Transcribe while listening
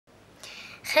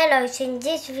Hello, so in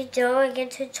this video we're going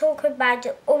to talk about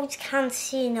the old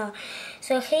cantina.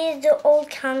 So here's the old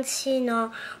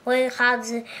cantina where it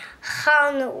has a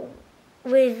Han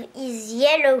with his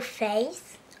yellow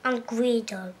face and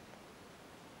Guido.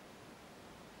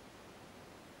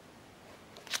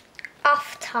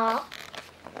 After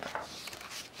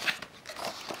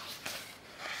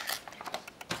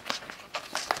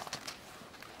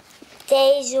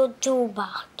there's your door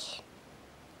back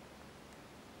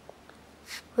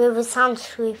with a sound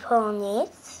strip on it.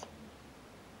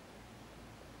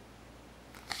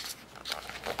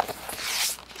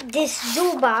 This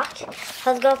dubak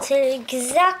has got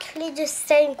exactly the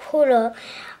same colour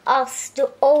as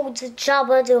the old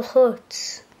Jabba the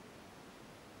Hutt.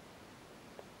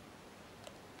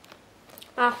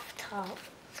 After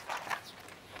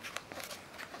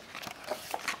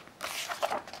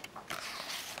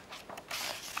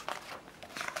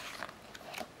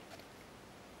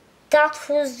that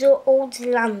was the old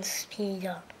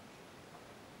Landspeeder.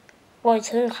 Right,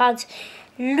 so it had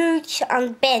Luke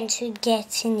and Ben to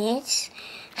get in it.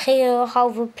 Here I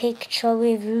have a picture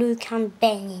with Luke and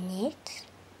Ben in it.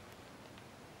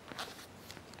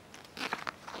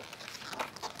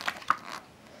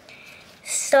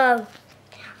 So,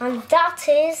 and that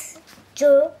is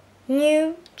the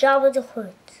new Jabba the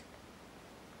Hutt.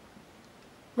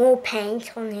 More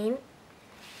paint on him.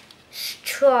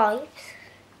 Stripes.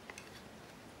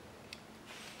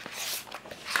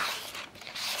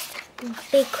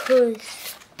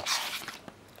 Because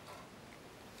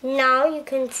now you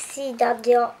can see that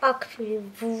they are actually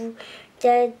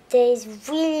there's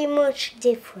really much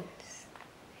difference.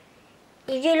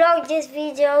 If you like this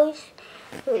video,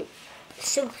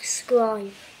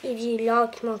 subscribe. If you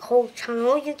like my whole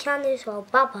channel, you can as well.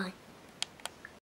 Bye bye.